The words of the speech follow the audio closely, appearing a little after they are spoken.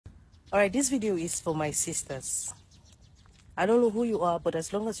Alright, this video is for my sisters. I don't know who you are, but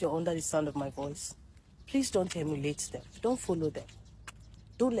as long as you're under the sound of my voice, please don't emulate them. Don't follow them.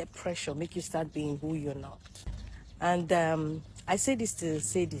 Don't let pressure make you start being who you're not. And I say this to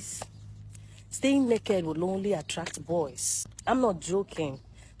say this. Staying naked will only attract boys. I'm not joking.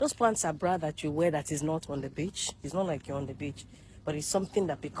 Those pants are bra that you wear that is not on the beach. It's not like you're on the beach, but it's something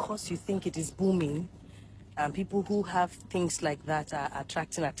that because you think it is booming, and people who have things like that are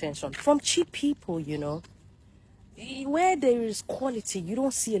attracting attention from cheap people, you know. Where there is quality, you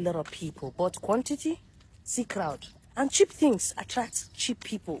don't see a lot of people, but quantity, see crowd. And cheap things attract cheap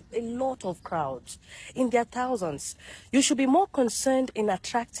people, a lot of crowds, in their thousands. You should be more concerned in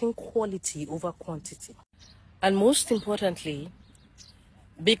attracting quality over quantity. And most importantly,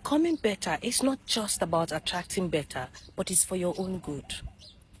 becoming better is not just about attracting better, but it's for your own good.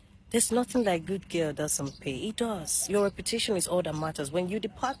 There's nothing like good girl doesn't pay. It does. Your reputation is all that matters. When you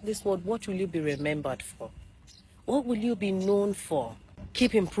depart this world, what will you be remembered for? What will you be known for?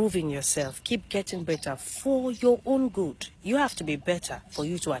 Keep improving yourself. Keep getting better for your own good. You have to be better for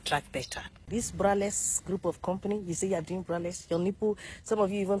you to attract better. This braless group of company, you say you're doing braless, your nipple, some of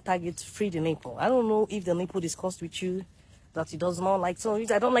you even target free the nipple. I don't know if the nipple discussed with you that it does not like. So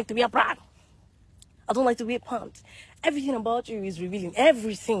I don't like to be a brat. I don't like to wear pants. Everything about you is revealing.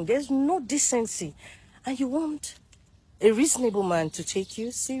 Everything. There's no decency. And you want a reasonable man to take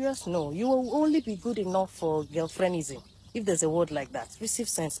you serious? No. You will only be good enough for girlfriendism. If there's a word like that. Receive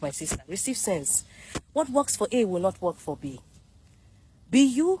sense, my sister. Receive sense. What works for A will not work for B. Be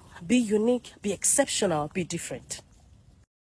you, be unique, be exceptional, be different.